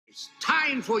It's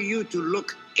time for you to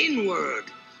look inward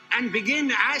and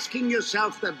begin asking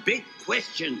yourself the big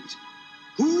questions.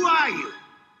 Who are you?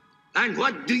 And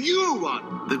what do you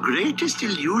want? The greatest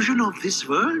illusion of this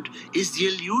world is the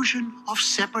illusion of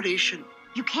separation.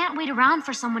 You can't wait around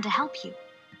for someone to help you.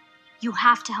 You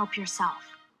have to help yourself.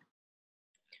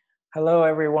 Hello,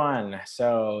 everyone.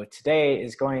 So today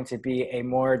is going to be a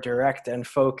more direct and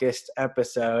focused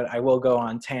episode. I will go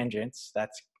on tangents.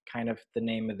 That's kind of the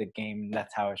name of the game.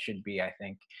 That's how it should be, I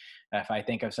think. If I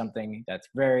think of something that's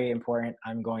very important,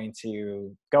 I'm going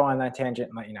to go on that tangent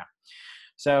and let you know.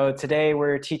 So today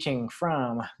we're teaching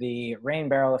from the Rain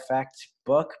Barrel Effect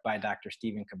book by Dr.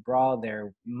 Stephen Cabral.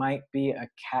 There might be a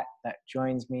cat that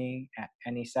joins me at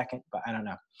any second, but I don't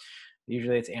know.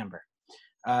 Usually it's Amber.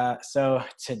 So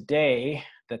today,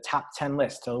 the top 10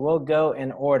 list. So we'll go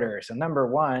in order. So number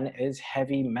 1 is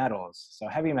heavy metals. So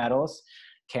heavy metals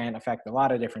can affect a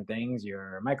lot of different things: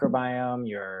 your microbiome,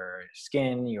 your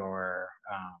skin, your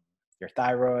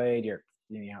thyroid,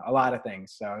 a lot of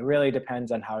things. So it really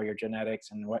depends on how your genetics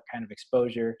and what kind of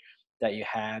exposure that you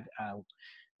had.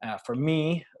 For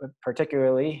me,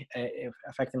 particularly, it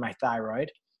affected my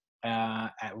thyroid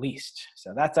at least.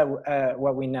 So that's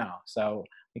what we know. So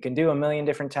we can do a million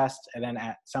different tests, and then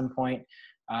at some point,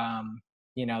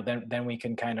 then we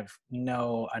can kind of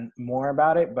know more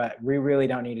about it, but we really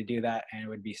don't need to do that, and it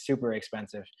would be super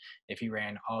expensive if you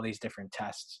ran all these different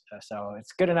tests. So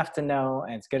it's good enough to know,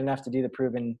 and it's good enough to do the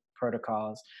proven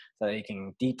protocols so that you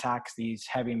can detox these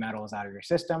heavy metals out of your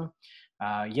system.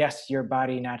 Yes, your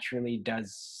body naturally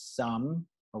does some,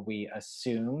 we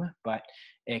assume, but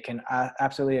it can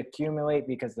absolutely accumulate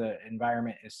because the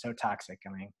environment is so toxic. I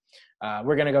mean,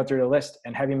 we're going to go through the list,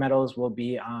 and heavy metals will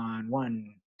be on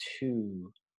 1,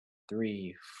 2,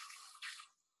 3,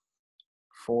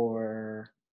 4,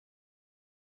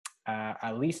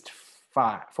 at least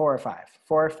 4 or 5.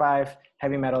 4 or 5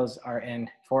 heavy metals are in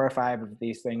 4 or 5 of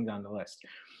these things on the list.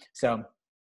 So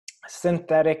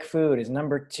synthetic food is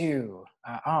number 2. You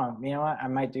know what? I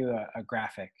might do a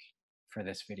graphic for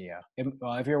this video.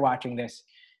 If you're watching this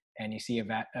and you see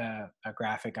a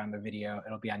graphic on the video,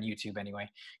 it'll be on YouTube anyway,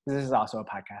 because this is also a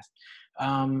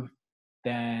podcast.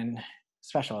 Then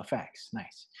special effects,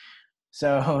 nice.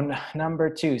 So number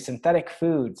 2, synthetic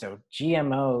food. So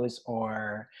GMOs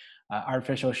or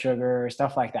artificial sugar,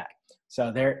 stuff like that.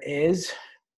 So there is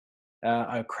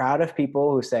a crowd of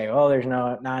people who say, oh, there's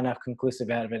not enough conclusive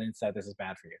evidence that this is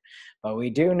bad for you. But we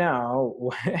do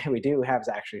know, we do have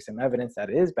actually some evidence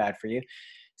that it is bad for you.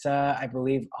 It's, I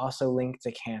believe, also linked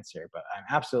to cancer, but I'm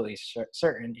absolutely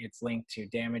certain it's linked to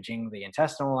damaging the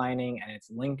intestinal lining, and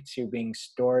it's linked to being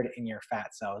stored in your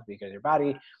fat cells because your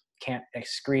body can't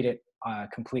excrete it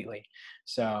completely.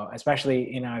 So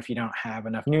especially, if you don't have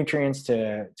enough nutrients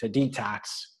to detox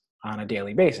on a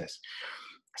daily basis.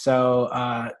 So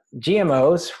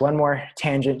GMOs, one more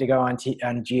tangent to go on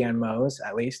GMOs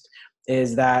at least,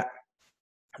 is that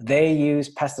they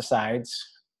use pesticides,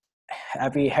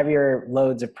 heavier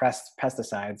loads of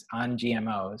pesticides on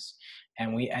GMOs,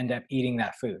 and we end up eating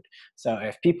that food. So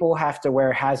if people have to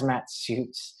wear hazmat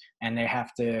suits and they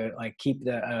have to keep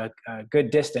a good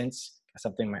distance,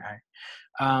 something like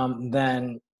that,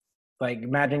 then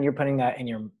imagine you're putting that in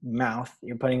your mouth,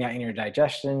 you're putting that in your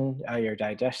your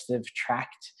digestive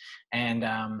tract, and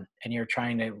you're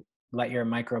trying to let your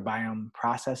microbiome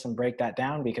process and break that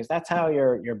down, because that's how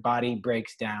your body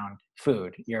breaks down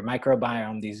food. Your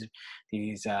microbiome, these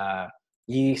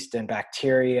yeast and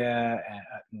bacteria,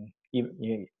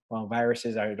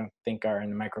 viruses I don't think are in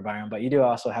the microbiome, but you do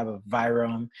also have a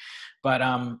virome. But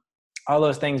all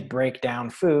those things break down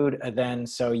food, then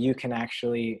so you can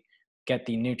actually get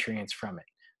the nutrients from it.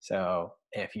 So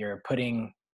if you're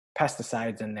putting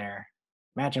pesticides in there,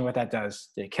 imagine what that does.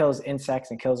 It kills insects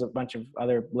and kills a bunch of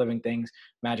other living things.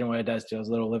 Imagine what it does to those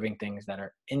little living things that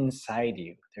are inside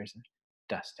you. There's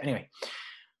dust. Anyway,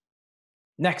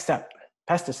 next up,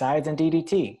 pesticides and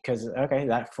DDT, because, okay,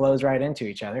 that flows right into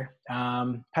each other.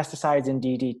 Pesticides and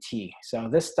DDT. So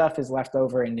this stuff is left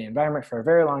over in the environment for a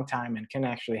very long time and can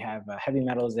actually have heavy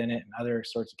metals in it and other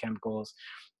sorts of chemicals.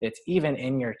 It's even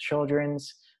in your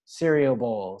children's cereal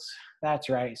bowls. That's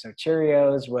right. So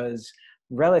Cheerios was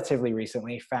relatively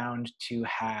recently found to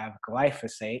have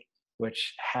glyphosate,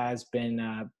 which has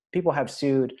been, people have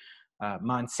sued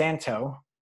Monsanto,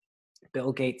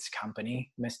 Bill Gates'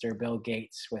 company. Mr. Bill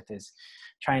Gates, with his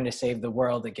trying to save the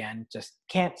world again, just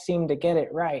can't seem to get it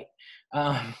right.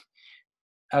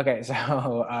 Okay, so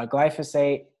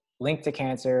glyphosate linked to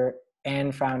cancer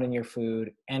and found in your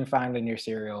food and found in your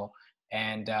cereal,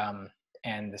 and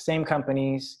the same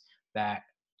companies that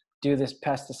do this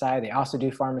pesticide. They also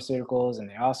do pharmaceuticals, and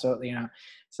they also,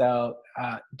 so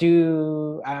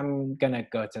I'm gonna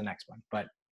go to the next one, but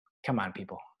come on,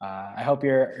 people. I hope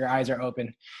your eyes are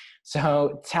open.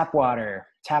 So tap water,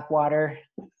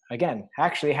 again,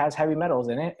 actually has heavy metals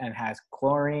in it and has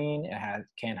chlorine.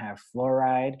 Can have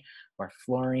fluoride or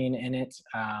fluorine in it.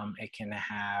 It can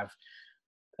have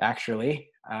actually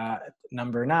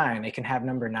number 9. It can have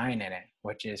number 9 in it,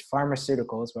 which is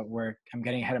pharmaceuticals, but I'm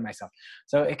getting ahead of myself.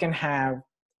 So it can have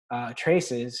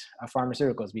traces of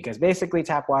pharmaceuticals, because basically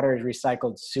tap water is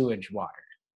recycled sewage water.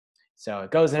 So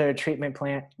it goes into a treatment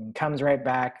plant and comes right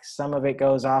back. Some of it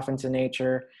goes off into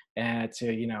nature and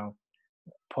to,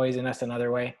 poison us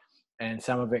another way. And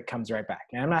some of it comes right back.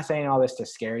 And I'm not saying all this to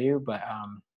scare you, but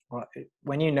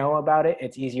when you know about it,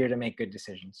 it's easier to make good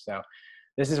decisions. So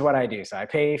this is what I do. So I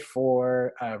pay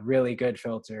for a really good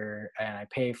filter, and I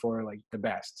pay for like the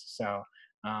best. So,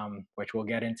 which we'll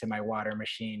get into my water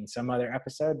machine some other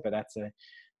episode, but that's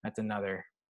another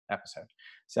episode.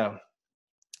 So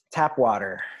tap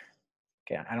water.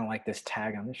 Okay, I don't like this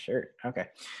tag on the shirt. Okay,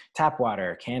 tap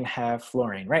water can have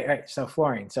fluorine. Right. So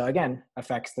fluorine. So again,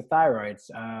 affects the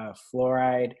thyroids.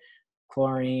 Fluoride,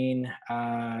 chlorine.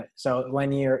 So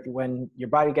when your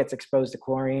body gets exposed to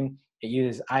chlorine, it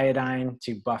uses iodine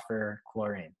to buffer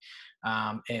chlorine.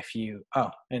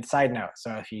 And side note,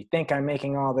 so if you think I'm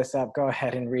making all this up, go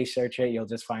ahead and research it. You'll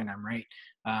just find I'm right.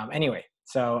 Anyway,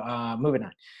 so moving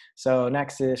on. So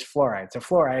next is fluoride. So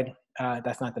fluoride,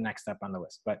 that's not the next step on the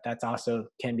list, but that's also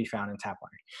can be found in tap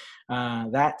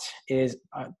water. That is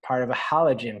part of a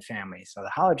halogen family. So the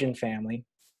halogen family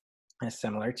is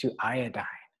similar to iodine,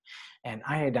 and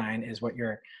iodine is what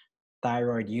your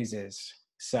thyroid uses.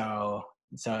 So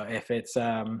if it's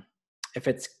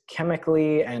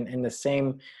chemically and in the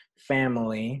same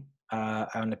family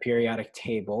on the periodic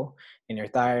table, and your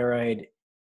thyroid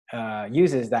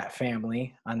uses that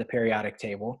family on the periodic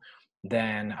table,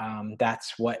 then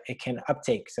that's what it can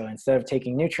uptake. So instead of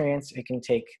taking nutrients, it can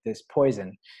take this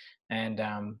poison, and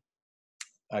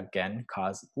again,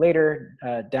 cause later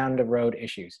down the road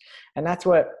issues. And that's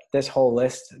what this whole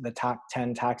list, the top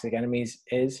 10 toxic enemies,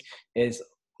 is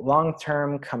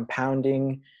long-term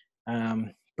compounding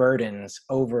burdens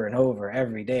over and over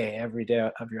every day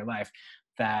of your life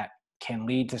that can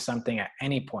lead to something at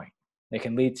any point. It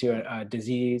can lead to a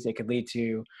disease. It could lead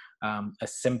to a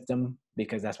symptom,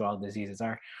 because that's what all diseases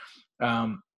are,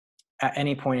 at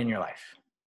any point in your life.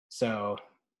 So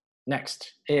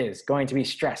next is going to be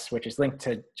stress, which is linked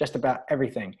to just about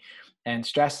everything. And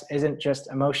stress isn't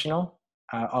just emotional,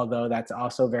 although that's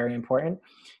also very important.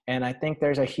 And I think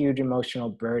there's a huge emotional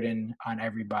burden on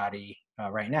everybody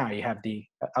right now. You have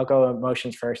I'll go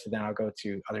emotions first, and then I'll go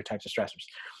to other types of stressors.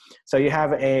 So you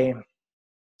have a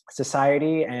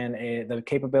society and the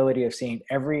capability of seeing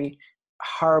every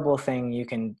horrible thing you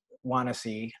can want to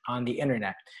see on the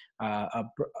internet, a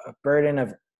burden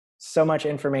of so much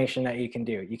information that you can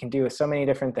do. You can do so many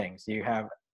different things. You have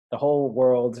the whole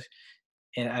world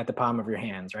at the palm of your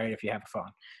hands, right? If you have a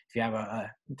phone, if you have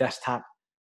a desktop,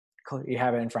 you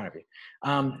have it in front of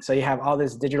you. So you have all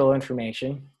this digital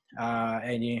information,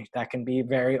 and that can be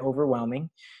very overwhelming.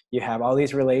 You have all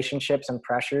these relationships and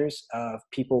pressures of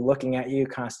people looking at you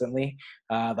constantly.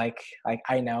 Like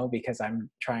I know, because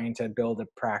I'm trying to build a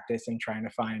practice and trying to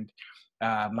find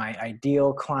my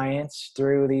ideal clients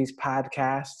through these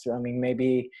podcasts. I mean,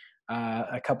 maybe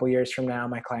a couple years from now,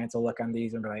 my clients will look on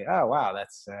these and be like, "Oh, wow,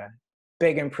 that's a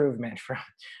big improvement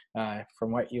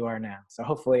from what you are now." So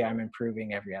hopefully I'm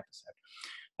improving every episode.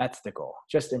 That's the goal,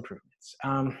 just improvements.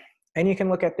 And you can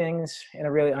look at things in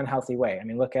a really unhealthy way. I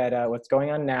mean, look at what's going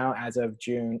on now as of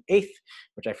June 8th,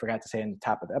 which I forgot to say in the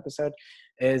top of the episode,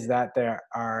 is that there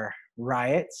are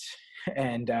riots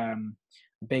and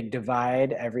big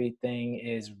divide. Everything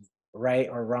is right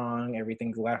or wrong.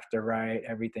 Everything's left or right.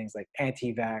 Everything's like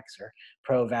anti-vax or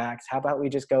pro-vax. How about we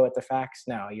just go with the facts?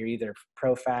 No, you're either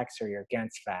pro-vax or you're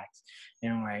against vax.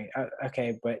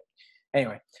 Okay, but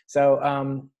anyway, so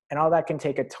and all that can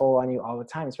take a toll on you all the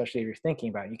time, especially if you're thinking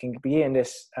about it. You can be in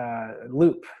this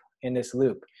loop,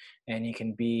 and you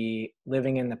can be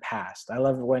living in the past. I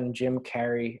love when Jim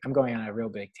Carrey, I'm going on a real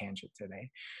big tangent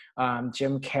today.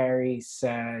 Jim Carrey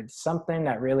said something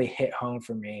that really hit home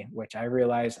for me, which I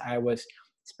realized I was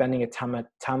spending a ton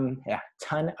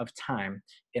of time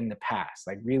in the past,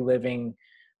 like reliving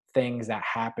things that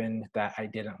happened that I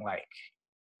didn't like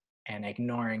and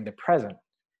ignoring the present,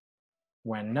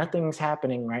 when nothing's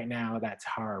happening right now that's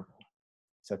horrible.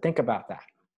 So think about that.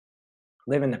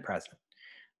 Live in the present.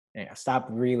 Stop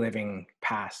reliving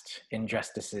past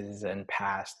injustices and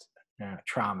past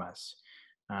traumas.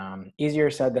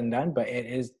 Easier said than done, but it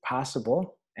is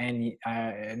possible.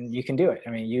 and you can do it. I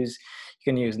mean, you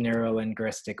can use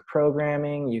neurolinguistic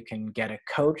programming. You can get a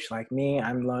coach like me.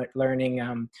 I'm learning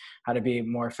how to be a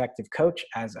more effective coach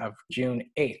as of June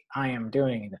 8th. I am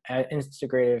doing an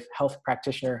integrative health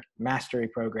practitioner mastery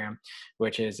program,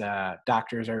 which is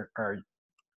doctors are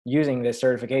using this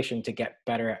certification to get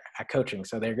better at coaching.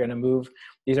 So they're going to move,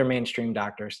 these are mainstream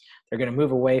doctors, they're going to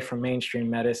move away from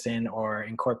mainstream medicine or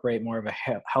incorporate more of a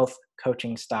health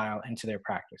coaching style into their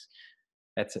practice.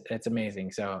 It's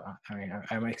amazing. So I mean,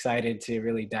 I'm excited to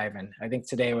really dive in. I think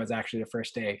today was actually the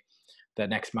first day the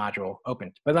next module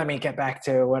opened. But let me get back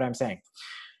to what I'm saying.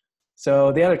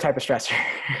 So the other type of stressor,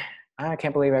 I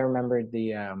can't believe I remembered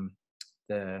what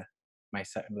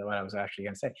I was actually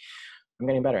going to say. I'm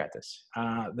getting better at this.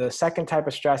 The second type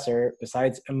of stressor,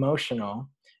 besides emotional,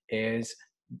 is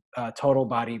total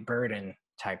body burden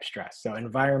type stress. So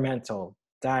environmental,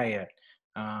 diet,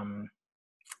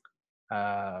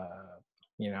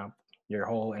 your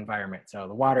whole environment. So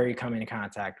the water you come in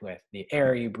contact with, the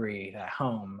air you breathe at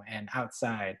home and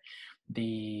outside,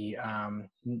 the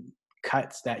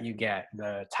cuts that you get,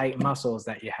 the tight muscles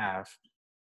that you have,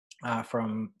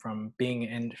 from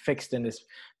being fixed in this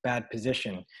bad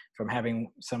position, from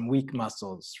having some weak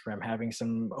muscles, from having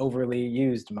some overly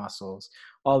used muscles.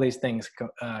 All these things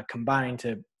combine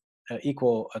to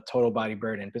equal a total body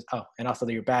burden. Oh, and also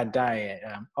your bad diet,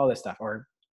 all this stuff, or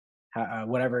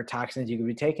whatever toxins you could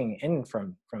be taking in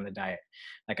from the diet.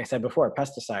 Like I said before,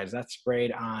 pesticides, that's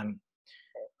sprayed on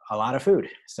a lot of food.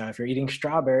 So if you're eating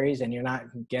strawberries and you're not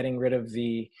getting rid of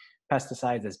the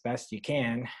pesticides as best you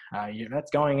can,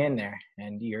 that's going in there,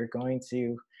 and you're going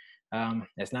to,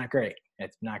 it's not great.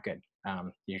 It's not good.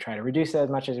 You try to reduce it as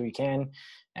much as we can,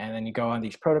 and then you go on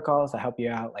these protocols that help you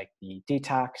out, like the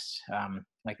detox,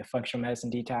 like the functional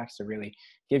medicine detox, to really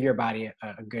give your body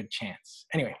a good chance.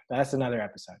 Anyway, that's another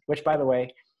episode, which, by the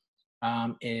way,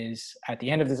 is at the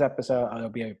end of this episode, there'll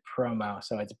be a promo.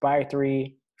 So it's buy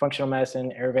 3 functional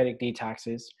medicine Ayurvedic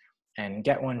detoxes and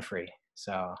get 1 free.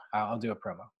 So I'll do a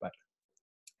promo, but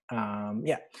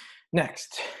yeah.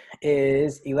 Next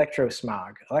is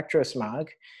electrosmog. Electrosmog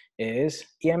is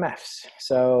EMFs.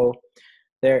 So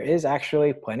there is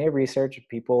actually plenty of research.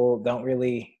 People don't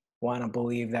really want to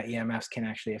believe that EMFs can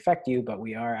actually affect you, but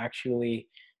we are actually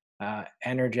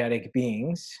energetic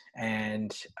beings,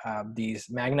 and these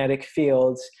magnetic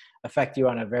fields affect you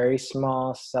on a very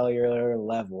small cellular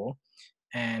level.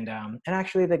 And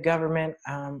actually the government,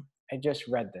 I just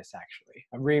read this actually.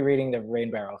 I'm rereading the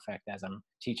rain barrel effect as I'm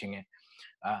teaching it.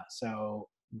 So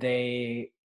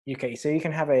you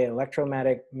can have an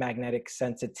electromagnetic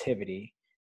sensitivity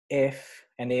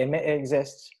and they admit it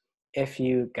exists, if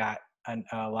you got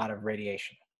a lot of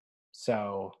radiation.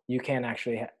 So you can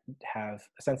actually have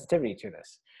a sensitivity to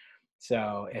this.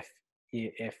 So if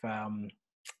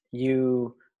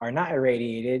you are not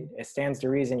irradiated, it stands to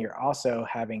reason you're also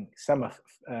having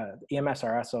EMFs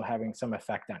are also having some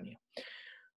effect on you.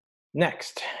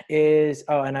 Next is,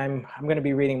 and I'm going to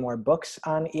be reading more books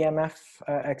on EMF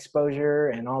exposure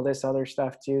and all this other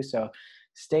stuff too. So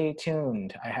stay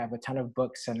tuned. I have a ton of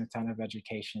books and a ton of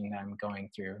education that I'm going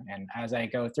through. And as I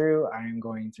go through, I'm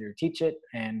going to teach it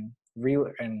and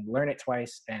learn it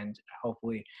twice, and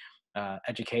hopefully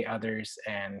educate others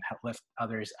and lift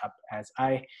others up as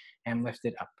I am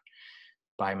lifted up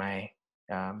by my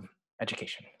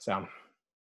education. So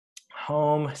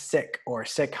homesick or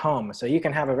sick home. So you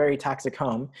can have a very toxic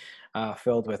home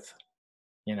filled with,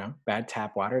 bad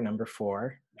tap water, number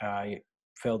 4,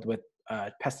 filled with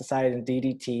pesticides and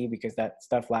DDT, because that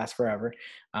stuff lasts forever.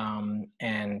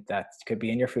 And that could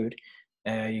be in your food,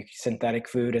 synthetic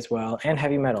food as well, and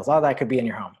heavy metals. All that could be in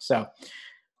your home. So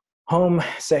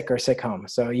homesick or sick home.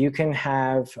 So you can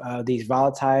have these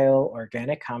volatile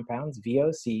organic compounds,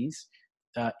 VOCs,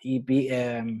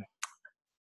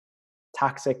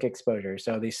 toxic exposure.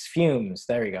 So these fumes,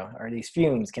 there we go, or these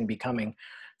fumes can be coming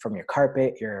from your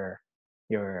carpet, your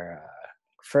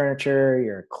furniture,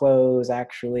 your clothes,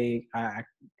 actually.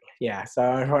 Yeah, so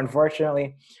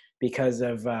unfortunately, because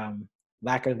of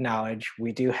lack of knowledge,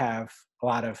 we do have a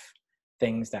lot of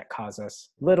things that cause us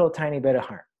little tiny bit of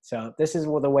harm. So this is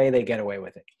the way they get away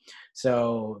with it.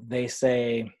 So they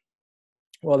say,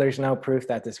 well, there's no proof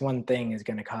that this one thing is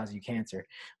going to cause you cancer.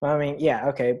 Well, I mean, yeah,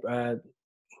 okay.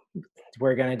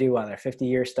 We're going to do a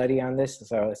 50-year study on this.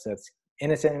 So it's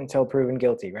innocent until proven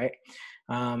guilty, right?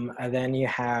 And then you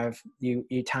have,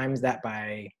 you times that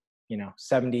by,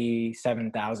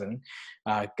 77,000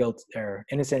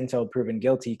 innocent until proven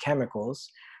guilty chemicals.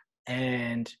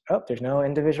 And, there's no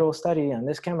individual study on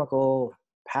this chemical,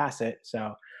 pass it.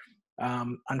 So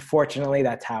unfortunately,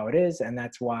 that's how it is. And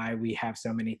that's why we have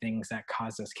so many things that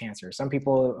cause us cancer. Some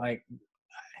people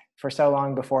for so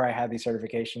long before I had these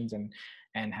certifications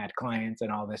and had clients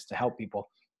and all this to help people,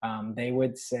 they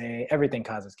would say everything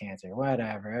causes cancer,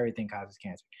 whatever, everything causes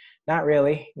cancer. Not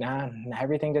really. Nah,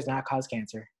 everything does not cause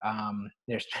cancer.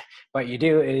 What you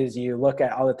do is you look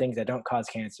at all the things that don't cause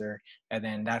cancer, and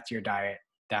then that's your diet,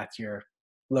 that's your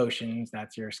lotions,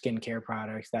 that's your skincare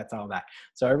products, that's all that.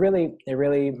 So it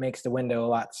really makes the window a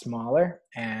lot smaller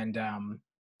and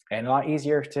a lot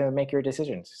easier to make your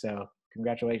decisions. So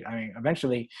congratulations. I mean,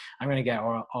 eventually I'm going to get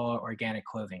all organic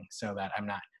clothing so that I'm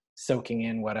not soaking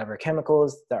in whatever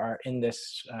chemicals that are in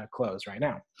this clothes right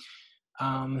now.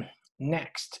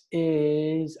 Next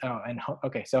is,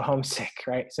 so homesick,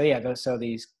 right? So yeah, so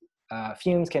these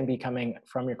fumes can be coming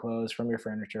from your clothes, from your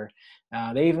furniture.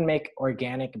 They even make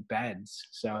organic beds.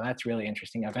 So that's really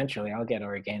interesting. Eventually I'll get an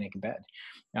organic bed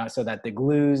so that the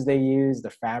glues they use, the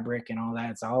fabric and all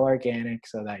that, it's all organic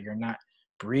so that you're not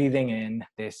breathing in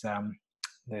this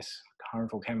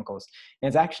harmful chemicals. And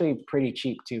it's actually pretty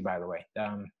cheap too, by the way.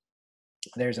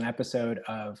 There's an episode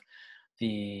of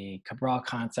the Cabral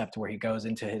Concept where he goes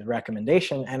into his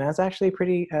recommendation, and it's actually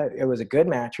pretty, it was a good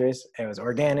mattress, it was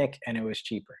organic, and it was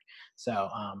cheaper. So,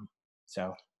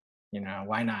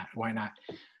 why not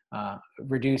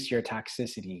reduce your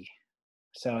toxicity?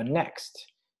 So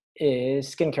next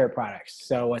is skincare products.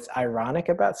 So what's ironic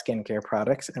about skincare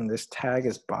products, and this tag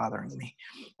is bothering me,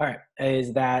 all right,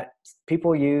 is that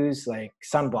people use like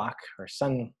sunblock or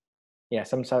some type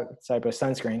of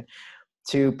sunscreen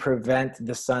to prevent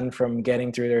the sun from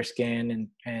getting through their skin,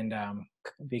 and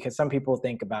because some people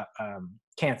think about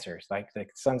cancers, like the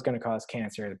sun's going to cause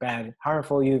cancer, the bad,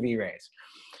 harmful UV rays.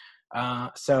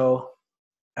 While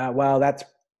that's,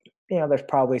 there's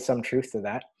probably some truth to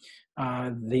that,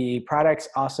 the products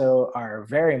also are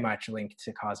very much linked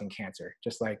to causing cancer,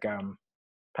 just like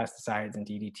pesticides and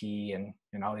DDT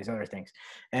and all these other things,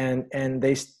 and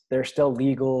they're still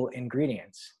legal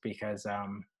ingredients because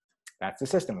that's the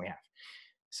system we have.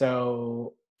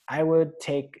 So I would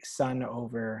take sun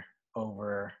over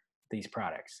these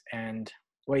products. And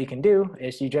what you can do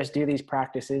is you just do these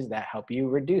practices that help you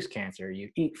reduce cancer. You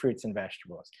eat fruits and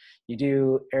vegetables. You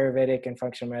do Ayurvedic and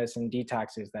functional medicine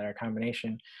detoxes that are a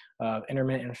combination of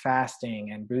intermittent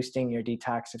fasting and boosting your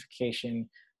detoxification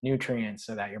nutrients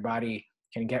so that your body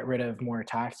can get rid of more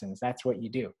toxins. That's what you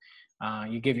do.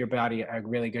 You give your body a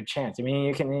really good chance. I mean,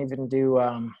 you can even do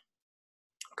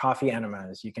coffee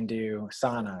enemas, you can do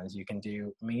saunas, you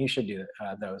should do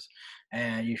those,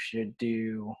 and you should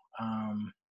do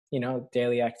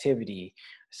daily activity,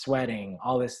 sweating,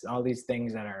 all these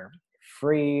things that are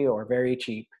free or very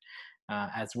cheap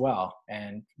as well.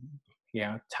 And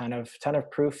ton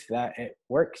of proof that it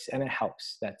works and it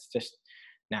helps. That's just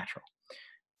natural.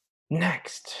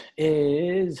 Next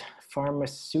is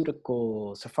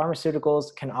pharmaceuticals. So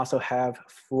pharmaceuticals can also have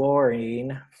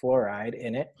fluoride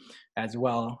in it as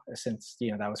well, since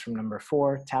that was from number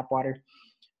 4, tap water,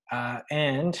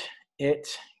 and it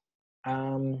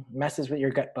messes with your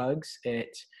gut bugs.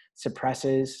 It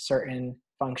suppresses certain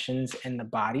functions in the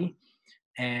body,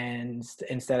 and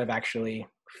instead of actually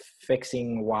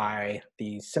fixing why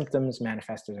these symptoms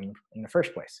manifested in the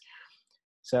first place.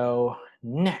 So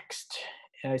next.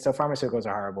 So pharmaceuticals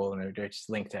are horrible, and they're just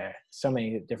linked to so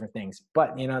many different things.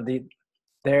 But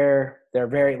they're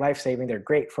very life-saving. They're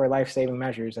great for life-saving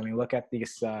measures. I mean, look at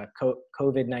this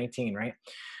COVID-19, right?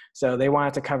 So they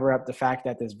wanted to cover up the fact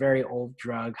that this very old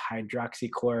drug,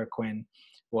 hydroxychloroquine,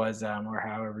 was, or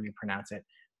however you pronounce it,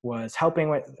 was helping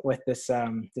with this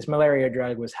this malaria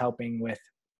drug, was helping with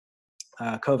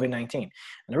COVID-19. And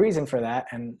the reason for that,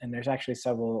 and there's actually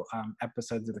several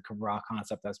episodes of the Cabral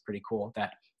Concept that's pretty cool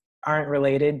that aren't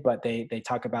related, but they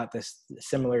talk about this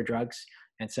similar drugs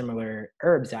and similar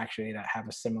herbs actually that have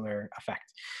a similar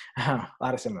effect. A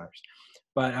lot of similars.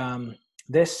 But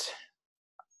this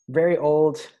very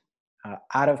old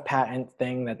out of patent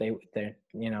thing that they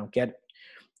get,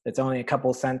 it's only a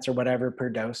couple cents or whatever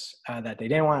per dose, that they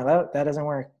didn't want. That doesn't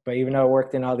work. But even though it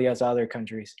worked in all the other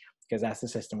countries, because that's the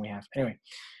system we have. Anyway,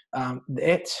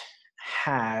 it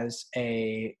has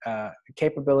a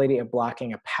capability of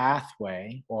blocking a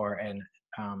pathway, or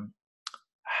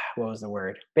what was the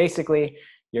word? Basically,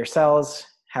 your cells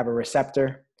have a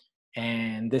receptor,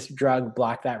 and this drug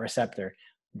blocked that receptor.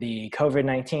 The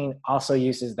COVID-19 also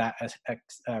uses that as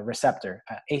a receptor,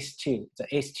 ACE2. It's an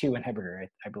ACE2 inhibitor,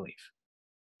 I believe,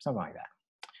 something like that.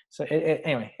 So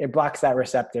anyway, it blocks that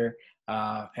receptor,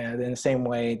 and in the same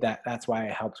way that's why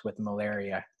it helps with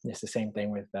malaria. It's the same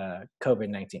thing with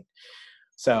COVID-19.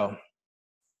 So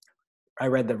I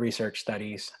read the research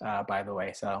studies, by the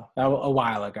way, so a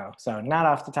while ago. So not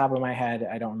off the top of my head,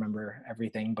 I don't remember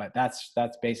everything, but that's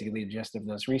basically the gist of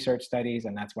those research studies,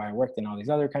 and that's why I worked in all these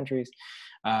other countries,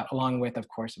 along with, of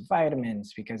course,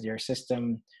 vitamins, because your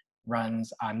system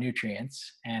runs on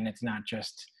nutrients, and it's not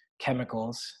just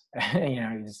chemicals.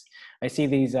 I see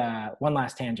these. One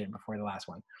last tangent before the last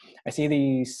one. I see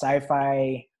these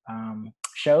sci-fi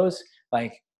shows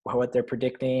like what they're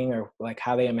predicting or like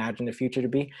how they imagine the future to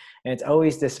be, and it's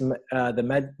always this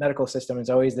the medical system is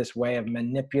always this way of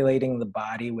manipulating the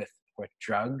body with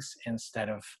drugs instead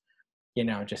of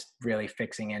just really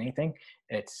fixing anything.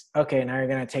 It's okay, now you're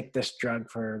going to take this drug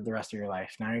for the rest of your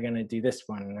life, now you're going to do this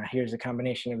one, now here's a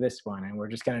combination of this one, and we're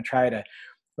just going to try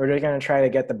to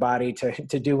get the body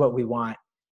to do what we want,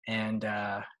 and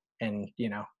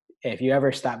if you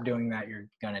ever stop doing that, you're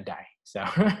going to die. So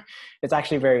it's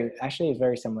actually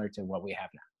very similar to what we have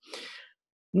now.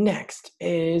 Next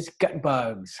is gut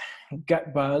bugs.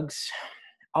 Gut bugs,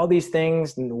 all these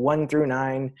things, 1 through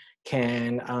 9,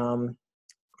 can, I'm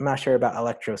not sure about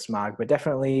electrosmog, but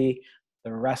definitely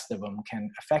the rest of them can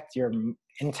affect your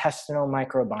intestinal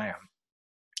microbiome.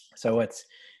 So what's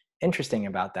interesting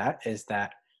about that is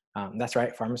that that's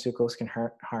right, pharmaceuticals can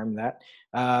harm that.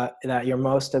 That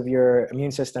most of your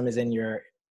immune system is in your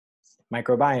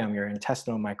microbiome, your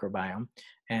intestinal microbiome.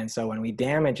 And so when we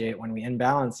damage it, when we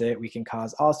imbalance it, we can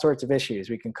cause all sorts of issues.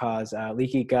 We can cause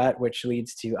leaky gut, which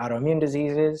leads to autoimmune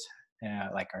diseases,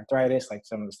 like arthritis, like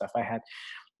some of the stuff I had,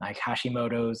 like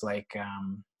Hashimoto's, like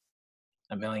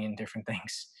a million different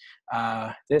things.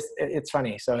 It's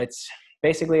funny. So it's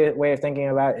basically a way of thinking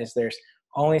about it is there's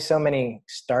only so many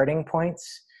starting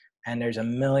points, and there's a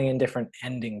million different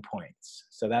ending points.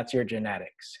 So that's your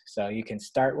genetics. So you can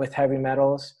start with heavy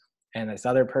metals, and this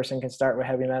other person can start with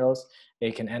heavy metals.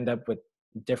 They can end up with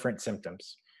different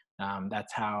symptoms.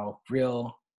 That's how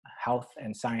real health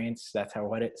and science, that's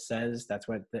what it says, that's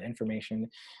what the information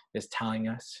is telling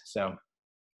us. So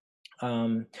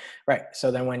right, so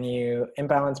then when you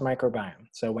imbalance microbiome,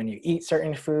 so when you eat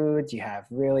certain foods, you have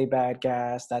really bad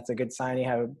gas. That's a good sign you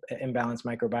have an imbalanced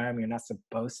microbiome. You're not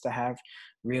supposed to have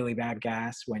really bad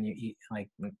gas when you eat like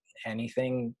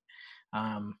anything,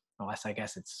 unless I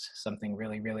guess it's something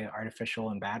really, really artificial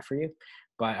and bad for you.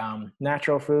 But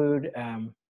natural food,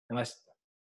 unless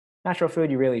natural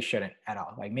food, you really shouldn't at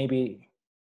all. Like maybe,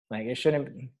 like it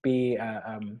shouldn't be,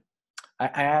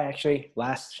 I actually,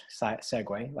 last side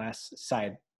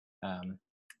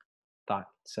thought.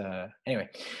 So anyway,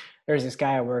 there was this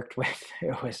guy I worked with.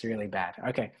 It was really bad.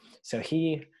 Okay, so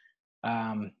he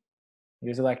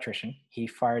was an electrician. He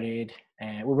farted,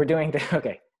 and we were doing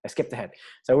okay, I skipped ahead.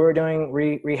 So we were doing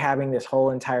rehabbing this whole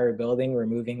entire building,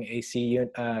 removing AC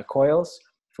coils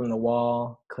from the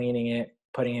wall, cleaning it,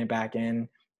 putting it back in,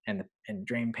 and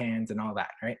drain pans and all that,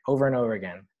 right? Over and over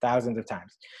again, thousands of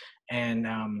times. And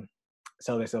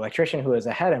so this electrician who was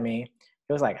ahead of me,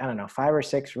 it was like, I don't know, 5 or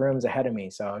 6 rooms ahead of me.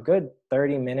 So a good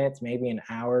 30 minutes, maybe an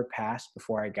hour passed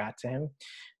before I got to him.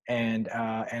 And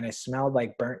it smelled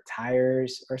like burnt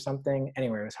tires or something.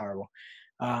 Anyway, it was horrible.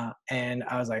 And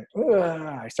I was like,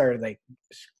 ugh. I started like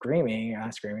screaming,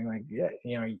 like,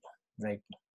 yeah, like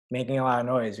making a lot of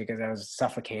noise because I was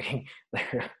suffocating,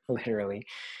 literally.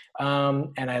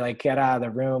 And I like get out of the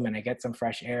room and I get some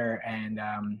fresh air, and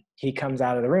he comes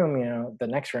out of the room, the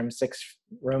next room, 6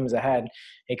 rooms ahead.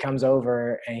 He comes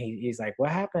over and he's like,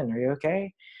 what happened? Are you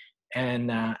okay?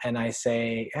 And I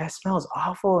say, it smells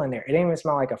awful in there. It didn't even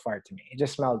smell like a fart to me. It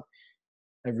just smelled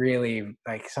really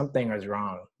like something was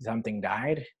wrong. Something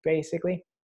died, basically.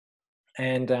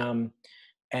 And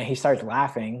he starts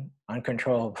laughing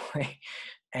uncontrollably.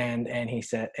 And he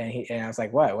said, and I was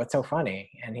like, what's so funny?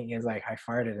 And he was like, I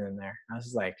farted in there. I was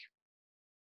just like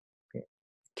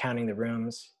counting the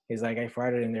rooms. He's like, I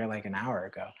farted in there like an hour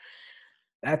ago.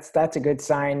 That's a good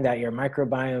sign that your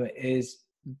microbiome is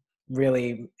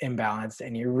really imbalanced,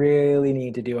 and you really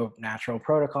need to do a natural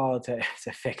protocol to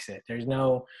fix it. There's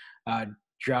no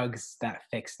drugs that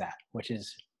fix that, which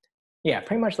is,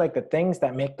 pretty much like the things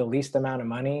that make the least amount of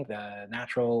money, the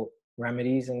natural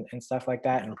remedies and stuff like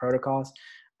that, and protocols,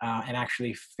 and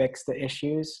actually fix the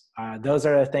issues. Those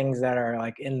are the things that are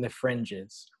like in the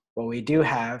fringes. What we do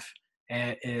have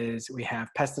is we have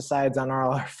pesticides on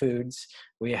all our foods.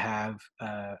 We have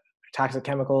toxic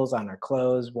chemicals on our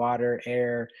clothes, water,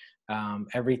 air,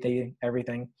 everything.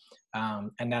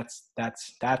 And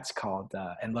that's called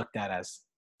and looked at as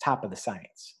top of the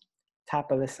science.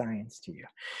 Top of the science to you.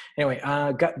 Anyway,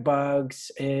 gut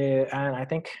bugs, and I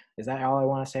think, is that all I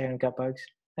want to say on gut bugs?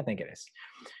 I think it is.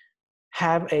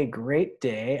 Have a great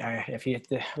day. If you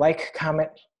like, comment,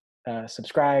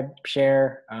 subscribe,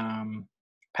 share,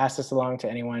 pass this along to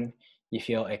anyone you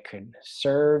feel it could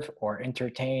serve or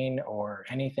entertain or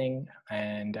anything.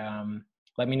 And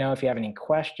let me know if you have any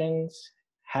questions.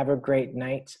 Have a great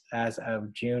night as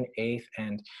of June 8th,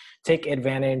 and take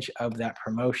advantage of that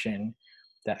promotion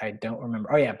that I don't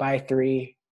remember. Oh yeah, buy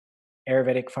 3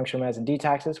 Ayurvedic functional meds and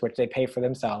detoxes, which they pay for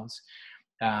themselves.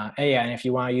 And if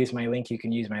you want to use my link, you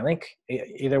can use my link.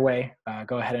 Either way,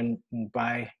 go ahead and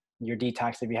buy your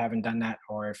detox if you haven't done that,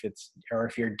 or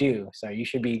if you're due. So you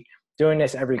should be doing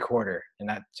this every quarter, and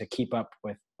that to keep up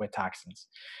with toxins.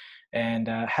 And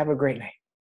have a great night.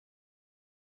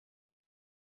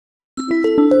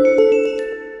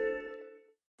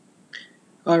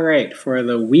 All right, for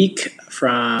the week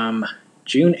from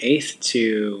June 8th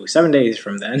to 7 days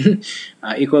from then,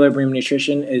 Equilibrium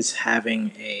Nutrition is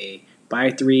having a buy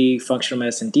 3 functional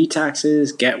medicine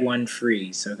detoxes, get 1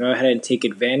 free. So go ahead and take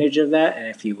advantage of that. And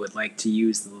if you would like to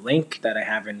use the link that I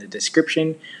have in the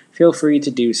description, feel free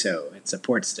to do so. It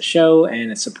supports the show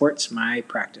and it supports my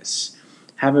practice.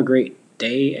 Have a great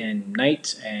day and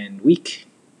night and week.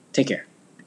 Take care.